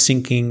like lip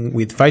syncing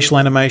with facial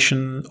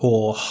animation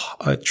or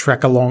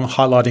track along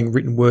highlighting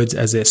written words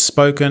as they're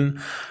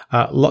spoken.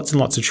 Lots and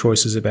lots of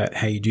choices about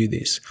how you do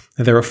this.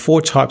 Now, there are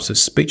 4 types of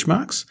speech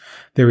marks.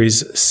 There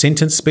is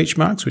sentence speech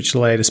marks, which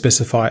allow you to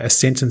specify a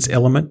sentence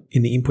element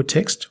in the input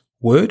text.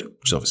 Word,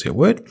 which is obviously a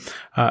word.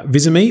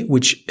 Visome,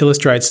 which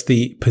illustrates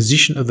the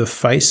position of the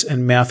face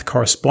and mouth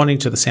corresponding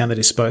to the sound that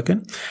is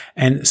spoken.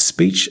 And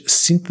speech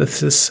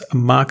synthesis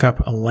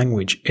markup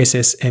language,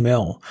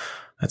 SSML.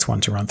 That's one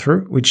to run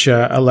through, which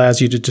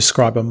allows you to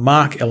describe a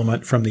mark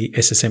element from the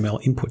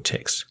SSML input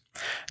text.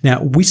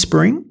 Now,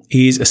 whispering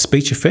is a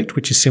speech effect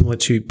which is similar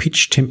to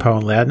pitch, tempo,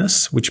 and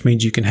loudness, which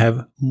means you can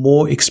have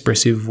more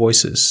expressive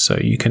voices. So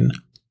you can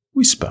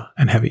whisper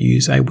and have it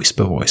use a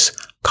whisper voice,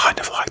 kind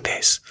of like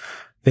this.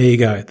 There you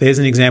go. There's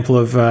an example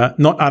of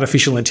not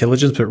artificial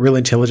intelligence, but real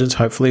intelligence,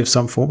 hopefully of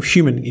some form,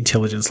 human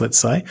intelligence, let's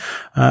say,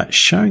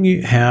 showing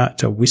you how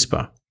to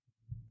whisper.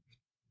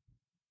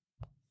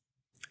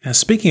 Now,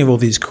 speaking of all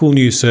these cool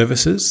new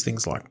services,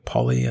 things like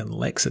Polly and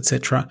Lex,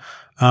 etc.,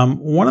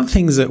 one of the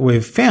things that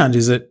we've found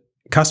is that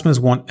customers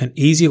want an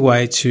easier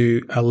way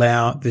to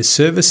allow the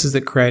services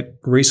that create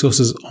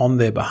resources on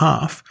their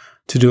behalf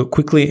to do it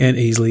quickly and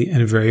easily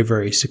and very,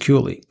 very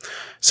securely.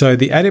 So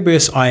the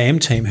AWS IAM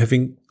team have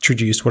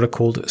introduced what are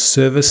called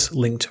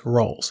service-linked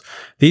roles.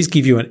 These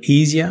give you an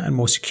easier and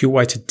more secure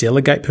way to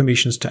delegate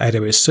permissions to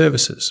AWS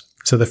services.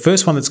 So the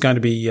first one that's going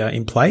to be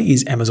in play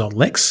is Amazon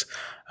Lex,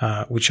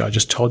 which I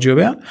just told you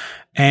about.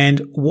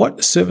 And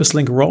what service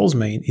link roles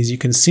mean is you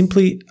can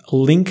simply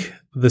link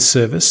the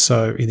service.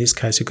 So in this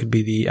case, it could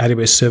be the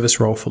AWS service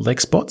role for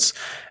LexBots,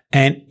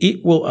 and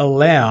it will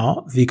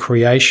allow the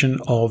creation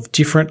of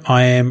different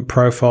IAM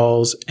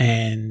profiles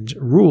and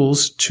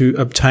rules to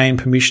obtain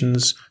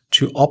permissions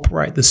to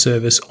operate the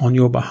service on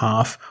your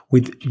behalf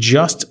with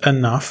just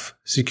enough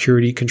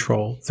security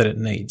control that it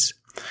needs.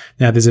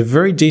 Now, there's a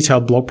very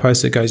detailed blog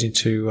post that goes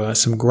into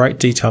some great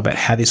detail about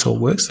how this all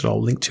works that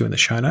I'll link to in the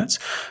show notes.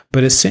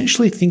 But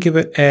essentially, think of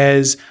it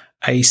as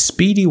a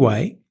speedy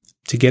way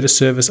to get a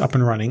service up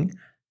and running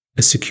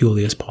as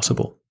securely as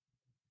possible.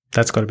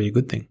 That's got to be a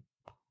good thing.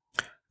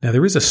 Now,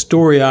 there is a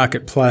story arc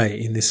at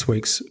play in this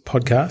week's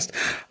podcast.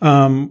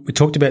 We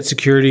talked about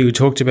security, we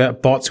talked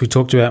about bots, we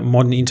talked about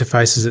modern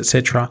interfaces,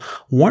 etc.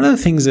 One of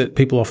the things that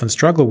people often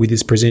struggle with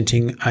is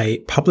presenting a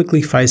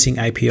publicly facing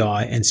API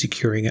and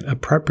securing it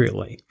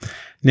appropriately.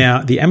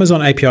 Now, the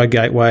Amazon API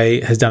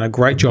Gateway has done a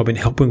great job in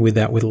helping with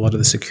that, with a lot of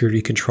the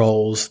security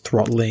controls,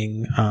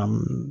 throttling,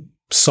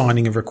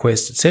 signing of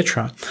requests,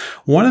 etc.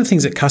 One of the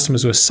things that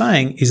customers were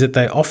saying is that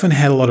they often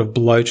had a lot of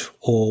bloat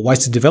or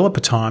wasted developer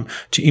time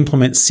to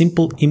implement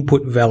simple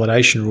input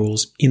validation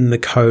rules in the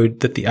code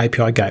that the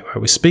API Gateway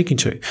was speaking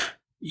to.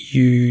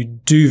 You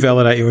do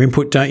validate your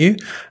input, don't you?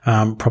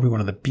 Probably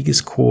one of the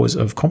biggest cause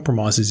of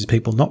compromises is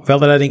people not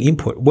validating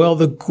input. Well,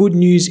 the good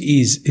news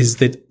is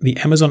that the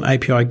Amazon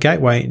API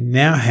Gateway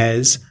now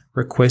has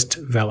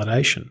request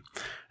validation.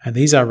 And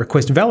these are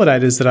request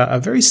validators that are a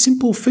very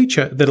simple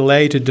feature that allow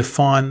you to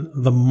define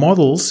the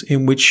models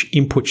in which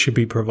input should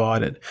be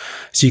provided.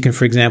 So you can,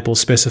 for example,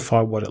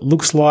 specify what it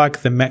looks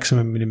like, the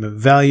maximum and minimum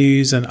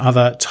values, and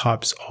other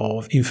types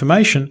of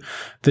information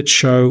that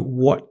show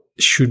what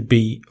should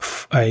be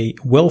a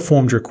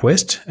well-formed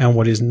request and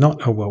what is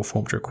not a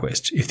well-formed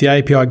request. If the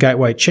API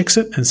Gateway checks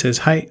it and says,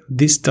 hey,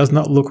 this does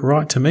not look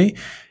right to me,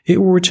 it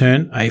will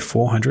return a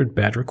 400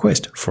 bad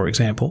request, for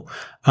example,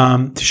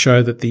 to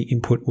show that the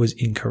input was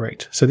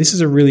incorrect. So this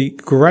is a really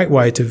great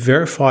way to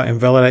verify and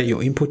validate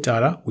your input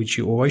data, which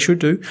you always should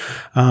do,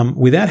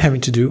 without having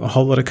to do a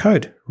whole lot of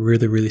code.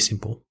 Really, really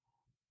simple.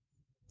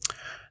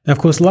 Now, of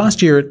course,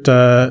 last year at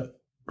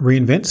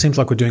reInvent, seems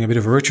like we're doing a bit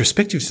of a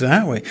retrospective today,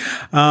 aren't we?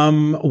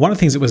 One of the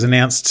things that was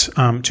announced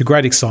to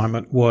great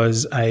excitement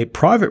was a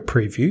private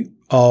preview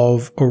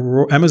of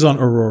Amazon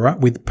Aurora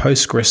with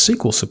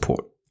PostgreSQL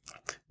support.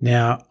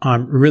 Now,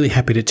 I'm really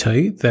happy to tell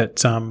you that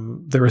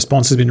the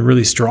response has been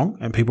really strong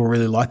and people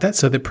really like that.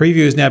 So the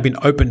preview has now been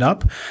opened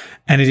up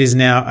and it is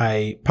now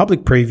a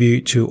public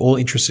preview to all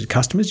interested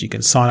customers. You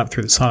can sign up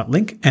through the sign up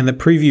link, and the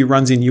preview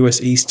runs in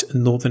US East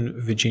Northern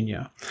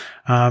Virginia.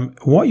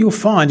 What you'll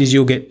find is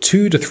you'll get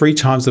 2 to 3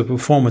 times the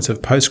performance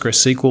of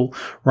PostgreSQL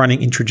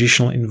running in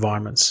traditional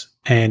environments.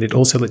 And it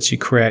also lets you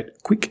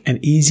create quick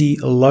and easy,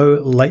 low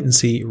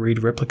latency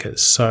read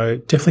replicas. So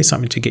definitely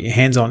something to get your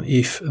hands on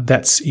if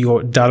that's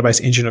your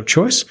database engine of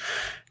choice,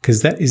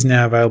 because that is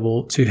now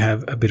available to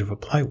have a bit of a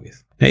play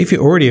with. Now, if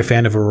you're already a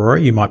fan of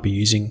Aurora, you might be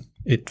using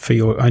it for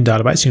your own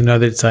database. You'll know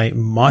that it's a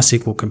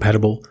MySQL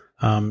compatible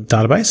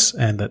database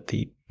and that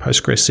the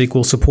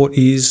PostgreSQL support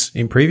is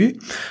in preview,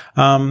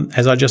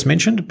 as I just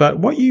mentioned. But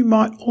what you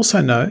might also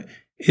know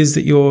is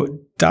that your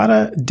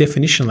data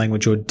definition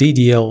language, or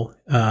DDL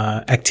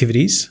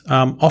activities,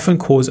 often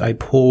cause a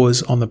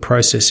pause on the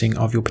processing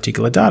of your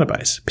particular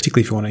database,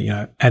 particularly if you want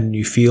to, add a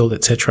new field,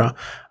 etc.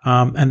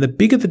 And the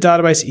bigger the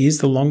database is,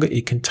 the longer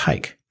it can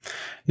take.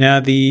 Now,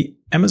 the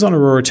Amazon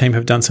Aurora team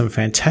have done some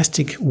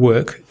fantastic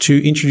work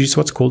to introduce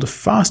what's called a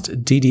fast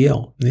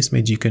DDL. And this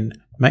means you can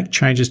make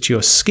changes to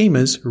your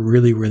schemas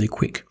really, really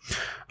quick.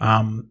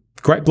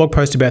 Great blog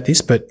post about this,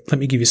 but let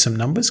me give you some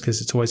numbers because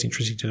it's always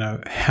interesting to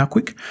know how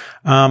quick.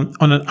 On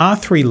an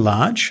R3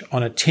 large,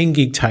 on a 10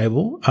 gig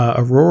table,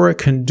 Aurora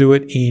can do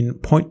it in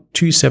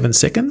 0.27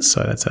 seconds.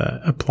 So that's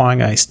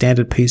applying a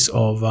standard piece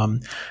of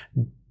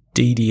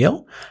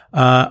DDL.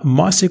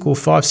 MySQL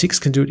 5.6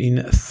 can do it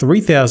in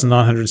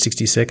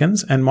 3,960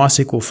 seconds, and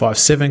MySQL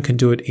 5.7 can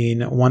do it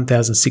in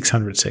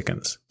 1,600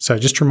 seconds. So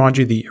just to remind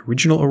you, the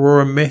original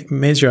Aurora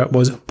measure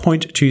was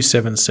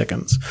 0.27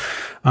 seconds.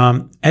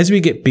 As we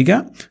get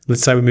bigger,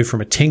 let's say we move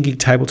from a 10 gig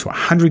table to a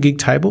 100 gig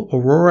table,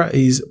 Aurora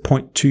is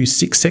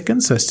 0.26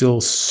 seconds, so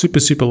still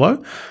super, super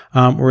low.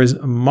 Whereas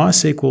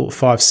MySQL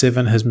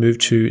 5.7 has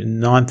moved to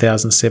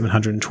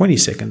 9,720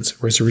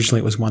 seconds, whereas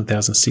originally it was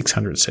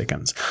 1,600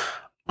 seconds.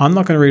 I'm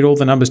not going to read all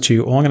the numbers to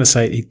you. All I'm going to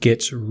say, it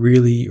gets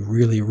really,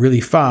 really, really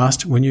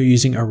fast when you're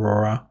using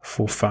Aurora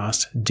for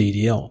fast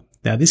DDL.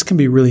 Now, this can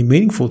be really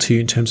meaningful to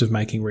you in terms of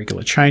making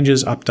regular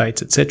changes,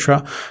 updates,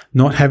 etc.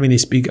 Not having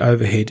this big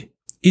overhead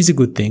is a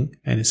good thing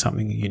and is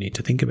something you need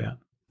to think about.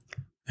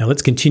 Now,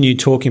 let's continue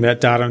talking about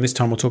data, and this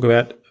time we'll talk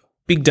about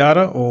big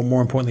data, or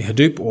more importantly,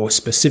 Hadoop, or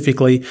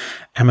specifically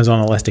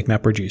Amazon Elastic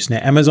MapReduce. Now,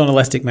 Amazon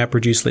Elastic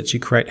MapReduce lets you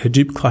create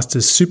Hadoop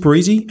clusters super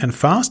easy and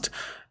fast.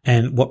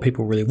 And what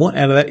people really want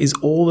out of that is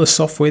all the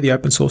software, the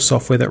open source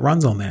software that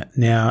runs on that.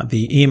 Now,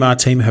 the EMR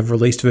team have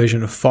released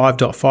version of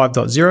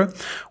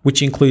 5.5.0,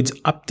 which includes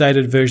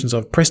updated versions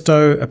of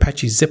Presto,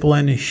 Apache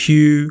Zeppelin,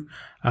 Hue,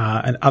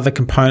 and other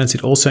components.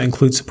 It also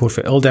includes support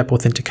for LDAP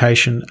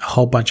authentication, a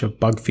whole bunch of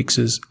bug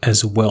fixes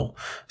as well.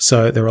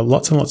 So there are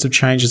lots and lots of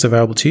changes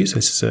available to you. So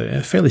this is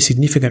a fairly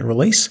significant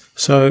release.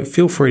 So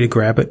feel free to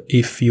grab it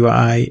if you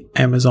are a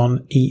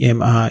Amazon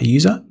EMR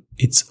user.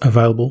 It's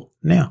available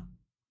now.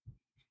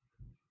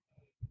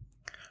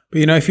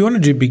 But if you want to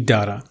do big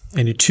data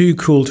and you're too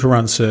cool to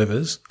run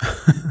servers,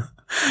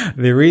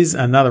 there is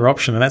another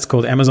option, and that's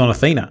called Amazon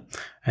Athena.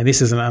 And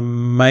this is an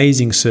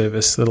amazing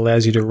service that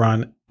allows you to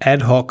run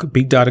ad hoc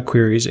big data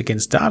queries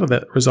against data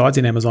that resides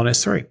in Amazon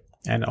S3.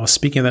 And I was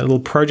speaking of that little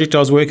project I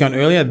was working on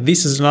earlier.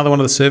 This is another one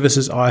of the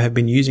services I have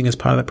been using as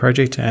part of that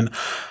project. And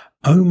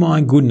oh my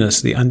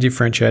goodness, the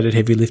undifferentiated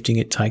heavy lifting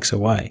it takes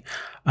away.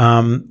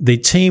 The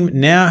team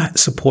now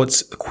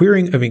supports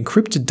querying of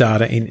encrypted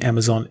data in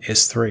Amazon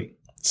S3.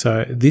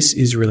 So this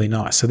is really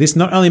nice. So this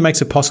not only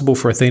makes it possible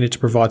for Athena to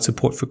provide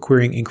support for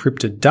querying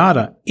encrypted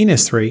data in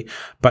S3,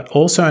 but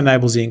also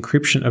enables the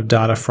encryption of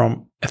data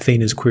from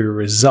Athena's query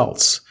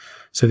results.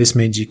 So this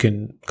means you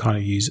can kind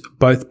of use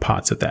both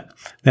parts of that.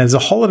 Now, there's a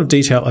whole lot of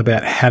detail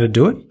about how to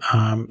do it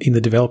in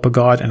the developer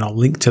guide, and I'll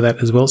link to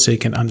that as well so you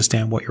can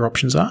understand what your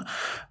options are.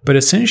 But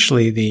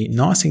essentially, the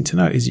nice thing to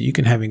know is that you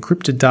can have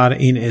encrypted data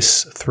in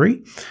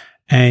S3,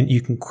 and you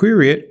can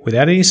query it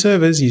without any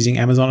servers using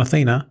Amazon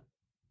Athena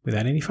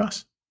without any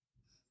fuss.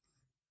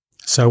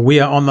 So we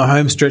are on the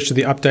home stretch of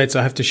the updates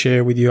I have to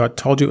share with you. I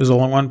told you it was a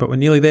long one, but we're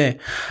nearly there.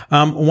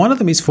 One of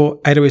them is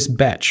for AWS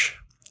Batch.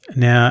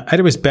 Now,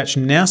 AWS Batch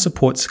now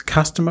supports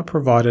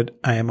customer-provided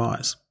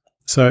AMIs.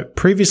 So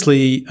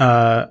previously,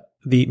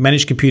 the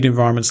managed compute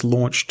environments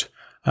launched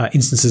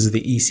instances of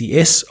the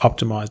ECS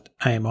optimized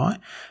AMI.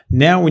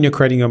 Now, when you're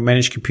creating your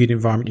managed compute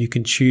environment, you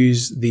can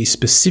choose the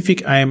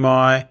specific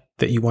AMI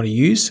that you want to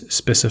use,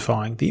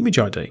 specifying the image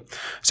ID.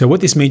 So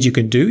what this means you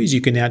can do is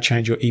you can now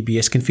change your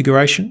EBS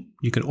configuration.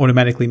 You can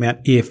automatically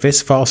mount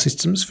EFS file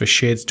systems for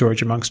shared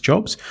storage amongst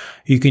jobs.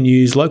 You can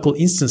use local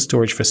instance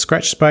storage for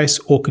scratch space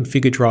or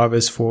configure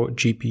drivers for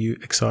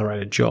GPU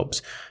accelerated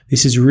jobs.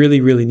 This is really,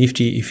 really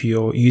nifty if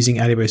you're using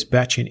AWS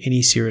Batch in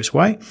any serious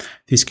way.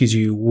 This gives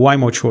you way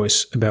more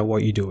choice about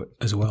what you do it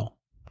as well.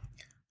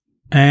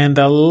 And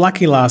the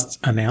lucky last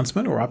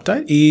announcement or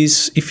update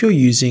is if you're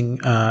using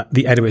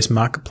the AWS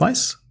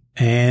Marketplace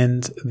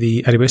and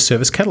the AWS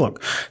Service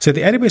Catalog. So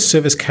the AWS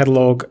Service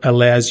Catalog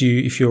allows you,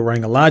 if you're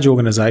running a large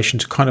organization,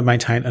 to kind of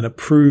maintain an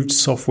approved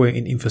software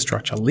and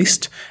infrastructure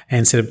list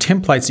and set of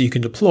templates that you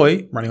can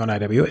deploy running on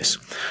AWS.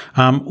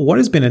 What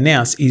has been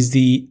announced is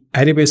the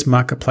AWS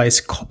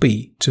Marketplace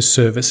Copy to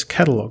Service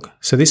Catalog.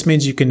 So this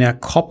means you can now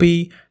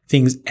copy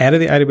things out of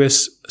the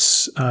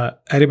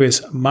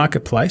AWS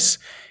Marketplace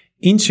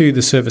into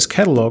the Service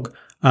Catalog,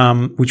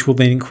 which will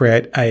then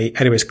create a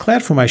AWS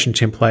CloudFormation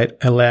template,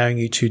 allowing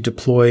you to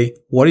deploy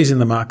what is in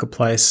the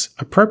marketplace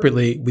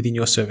appropriately within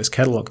your service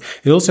catalog.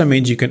 It also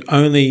means you can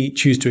only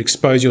choose to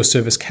expose your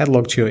service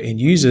catalog to your end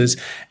users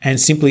and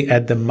simply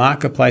add the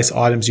marketplace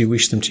items you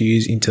wish them to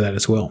use into that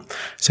as well.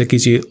 So it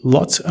gives you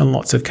lots and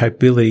lots of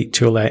capability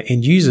to allow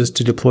end users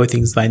to deploy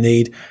things they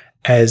need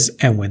as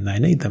and when they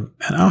need them.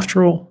 And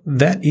after all,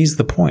 that is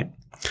the point.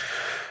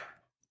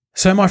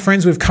 So, my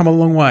friends, we've come a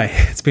long way.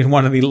 It's been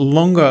one of the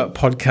longer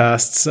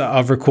podcasts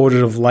I've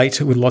recorded of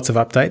late with lots of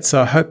updates.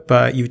 So I hope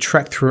you've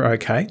tracked through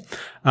okay.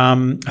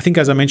 I think,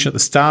 as I mentioned at the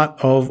start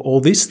of all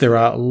this, there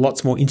are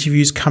lots more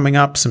interviews coming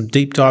up, some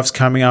deep dives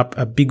coming up,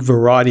 a big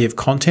variety of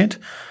content.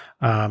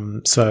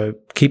 So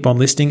keep on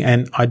listening.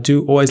 And I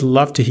do always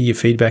love to hear your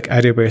feedback.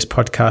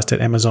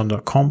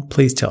 awspodcast@amazon.com.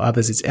 Please tell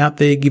others it's out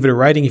there. Give it a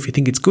rating if you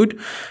think it's good.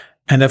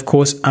 And of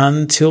course,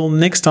 until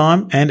next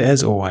time, and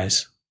as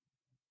always,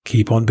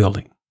 keep on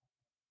building.